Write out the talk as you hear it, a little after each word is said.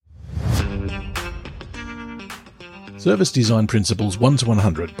Service Design Principles 1 to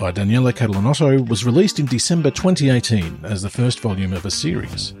 100 by Daniele Catalanotto was released in December 2018 as the first volume of a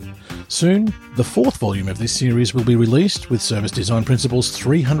series. Soon, the fourth volume of this series will be released with Service Design Principles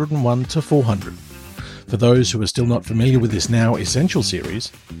 301 to 400. For those who are still not familiar with this now essential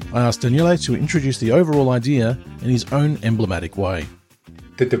series, I asked Daniele to introduce the overall idea in his own emblematic way.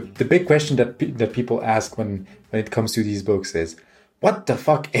 The big question that people ask when it comes to these books is, what the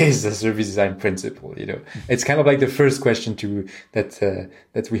fuck is a service design principle? You know, it's kind of like the first question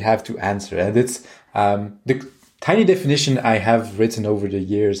that we have to answer. And it's the tiny definition I have written over the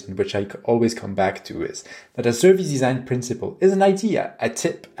years and which I always come back to is that a service design principle is an idea, a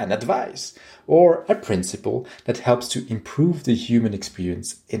tip, an advice, or a principle that helps to improve the human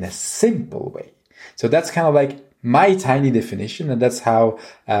experience in a simple way. So that's kind of like my tiny definition, and that's how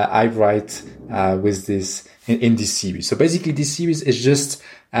I write with this in this series. So basically, this series is just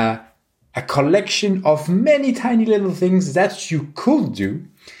a collection of many tiny little things that you could do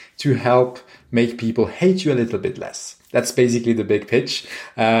to help make people hate you a little bit less. That's basically the big pitch.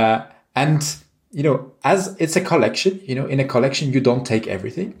 And you know, as it's a collection, you know, in a collection, you don't take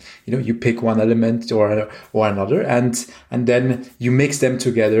everything. You know, you pick one element or another, and then you mix them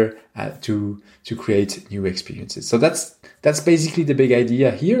together to create new experiences. So that's basically the big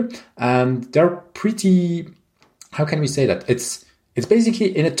idea here. And they're pretty, how can we say that? It's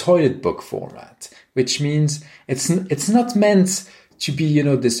basically in a toilet book format, which means it's not meant to be, you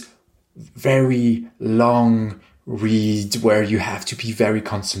know, this very long read where you have to be very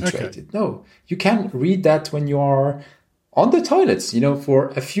concentrated. Okay. No, you can read that when you are on the toilets, you know, for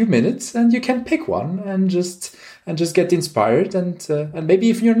a few minutes, and you can pick one and just get inspired. And maybe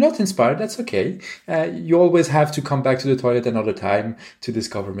if you're not inspired, that's okay. You always have to come back to the toilet another time to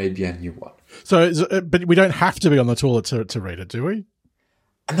discover maybe a new one. So, but we don't have to be on the toilet to read it, do we?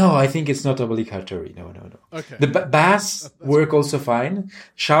 No, I think it's not obligatory. No. Okay. The baths work also fine.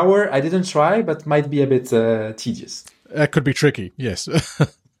 Shower, I didn't try, but might be a bit tedious. That could be tricky, yes.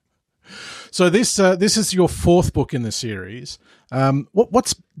 So this is your fourth book in the series.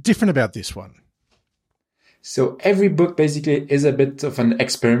 What's different about this one? So every book basically is a bit of an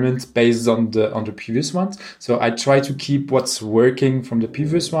experiment based on the previous ones. So I try to keep what's working from the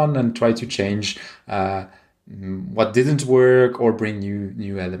previous one and try to change what didn't work or bring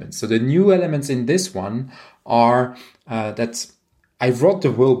new elements. So the new elements in this one are that I wrote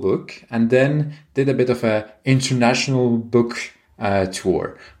the whole book and then did a bit of a international book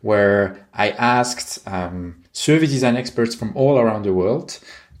tour where I asked service design experts from all around the world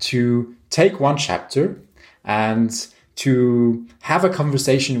to take one chapter and to have a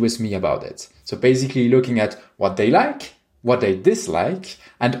conversation with me about it. So basically looking at what they like, what they dislike,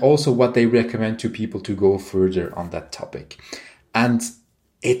 and also what they recommend to people to go further on that topic. And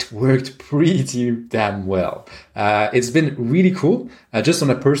it worked pretty damn well. It's been really cool, just on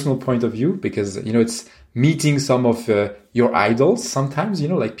a personal point of view, because, you know, it's meeting some of your idols sometimes, you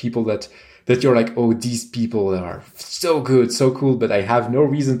know, like people that you're like, oh, these people are so good, so cool, but I have no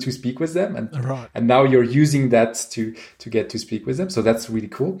reason to speak with them. And now you're using that to get to speak with them. So that's really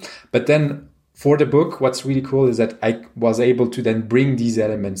cool. But then for the book, what's really cool is that I was able to then bring these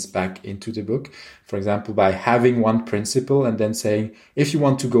elements back into the book. For example, by having one principle and then saying, if you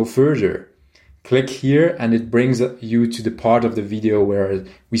want to go further, click here and it brings you to the part of the video where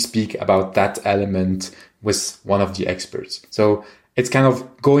we speak about that element with one of the experts. So it's kind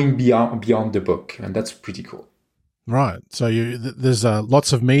of going beyond the book, and that's pretty cool. Right. So there's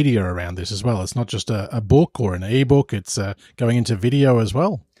lots of media around this as well. It's not just a book or an ebook. It's going into video as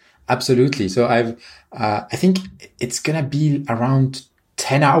well. Absolutely. So I think it's going to be around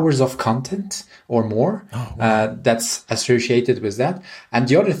 10 hours of content or more. Oh, wow. That's associated with that. And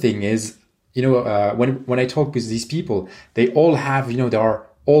the other thing is, you know, when I talk with these people, they all have, you know, there are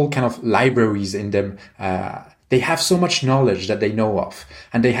all kind of libraries in them. They have so much knowledge that they know of,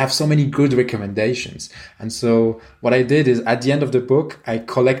 and they have so many good recommendations. And so what I did is at the end of the book, I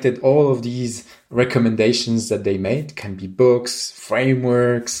collected all of these recommendations that they made, can be books,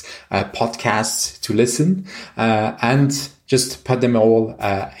 frameworks, podcasts to listen, and just put them all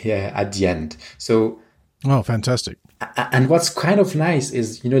at the end. So, oh, fantastic. And what's kind of nice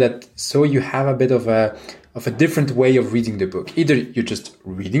is, you know, that so you have a bit of a different way of reading the book. Either you're just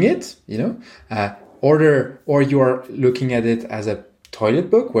reading it, you know, or you are looking at it as a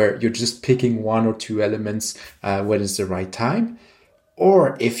toilet book where you're just picking one or two elements when it's the right time.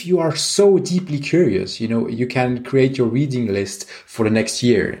 Or if you are so deeply curious, you know, you can create your reading list for the next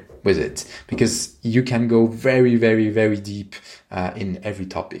year with it, because you can go very, very, very deep in every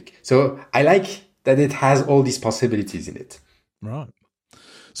topic. So I like that it has all these possibilities in it. Right.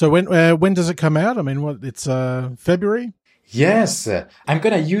 So when does it come out? I mean, it's February? Yes, I'm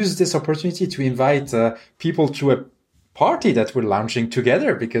going to use this opportunity to invite people to a party that we're launching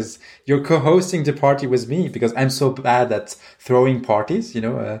together, because you're co-hosting the party with me, because I'm so bad at throwing parties.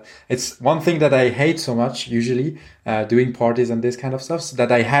 It's one thing that I hate so much usually, doing parties and this kind of stuff, so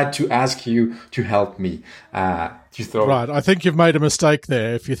that I had to ask you to help me to throw. Right. I think you've made a mistake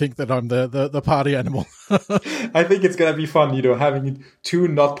there if you think that I'm the party animal. I think it's going to be fun, having two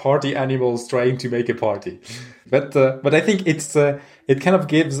not party animals trying to make a party. But I think it kind of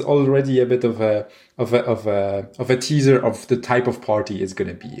gives already a bit of a teaser of the type of party it's going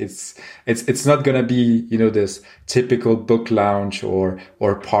to be. It's not going to be, this typical book launch or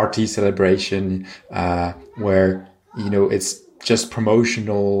party celebration, where, it's just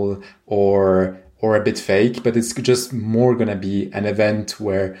promotional or a bit fake, but it's just more going to be an event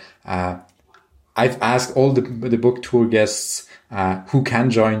where, I've asked all the book tour guests who can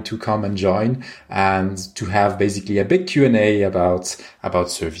join to come and join, and to have basically a big Q&A about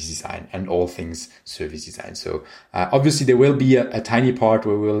service design and all things service design. So obviously there will be a tiny part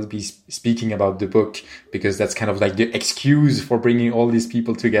where we'll be speaking about the book, because that's kind of like the excuse for bringing all these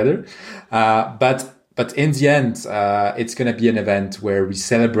people together. But in the end, it's going to be an event where we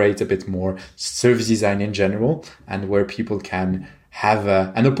celebrate a bit more service design in general, and where people can have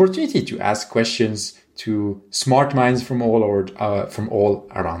an opportunity to ask questions to smart minds from all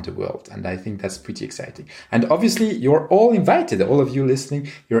around the world. And I think that's pretty exciting. And obviously, you're all invited, all of you listening,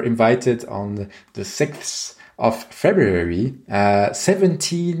 you're invited on the 6th of February,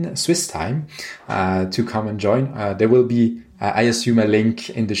 17 Swiss time, to come and join. There will be, I assume, a link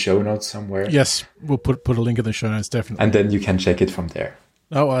in the show notes somewhere. Yes, we'll put a link in the show notes, definitely. And then you can check it from there.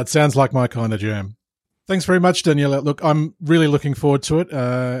 Oh, well, it sounds like my kind of jam. Thanks very much, Daniela. Look, I'm really looking forward to it.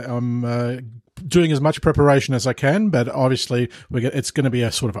 I'm doing as much preparation as I can, but obviously it's going to be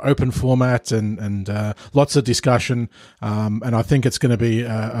a sort of open format and lots of discussion. And I think it's going to be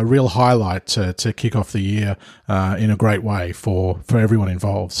a real highlight to kick off the year in a great way for everyone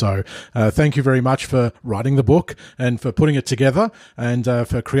involved. So thank you very much for writing the book and for putting it together, and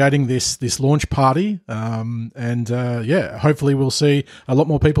for creating this launch party. Hopefully we'll see a lot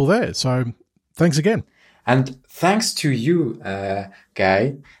more people there. So thanks again. And thanks to you,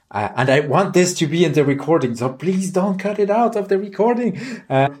 Guy. And I want this to be in the recording, so please don't cut it out of the recording.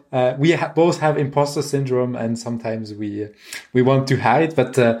 We both have imposter syndrome, and sometimes we want to hide,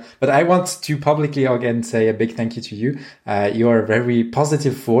 but I want to publicly again say a big thank you to you. You are a very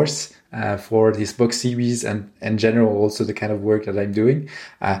positive force for this book series, and in general also the kind of work that I'm doing,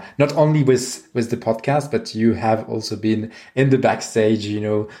 not only with the podcast, but you have also been in the backstage,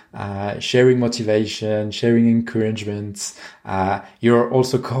 sharing motivation, sharing encouragements. You're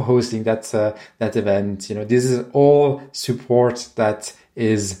also co-hosting that event. This is all support that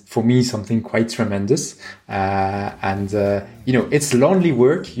is for me something quite tremendous. It's lonely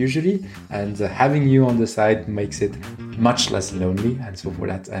work usually, and having you on the side makes it much less lonely. And so for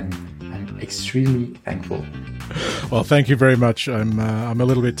that, I'm extremely thankful. Well, thank you very much. I'm a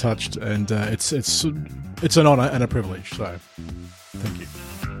little bit touched, and it's an honor and a privilege. So thank you.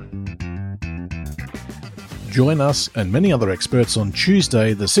 Join us and many other experts on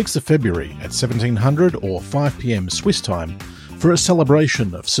Tuesday, the 6th of February at 1700 or 5 p.m. Swiss time for a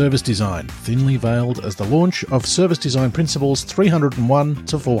celebration of service design, thinly veiled as the launch of Service Design Principles 301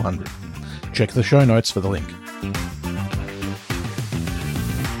 to 400. Check the show notes for the link.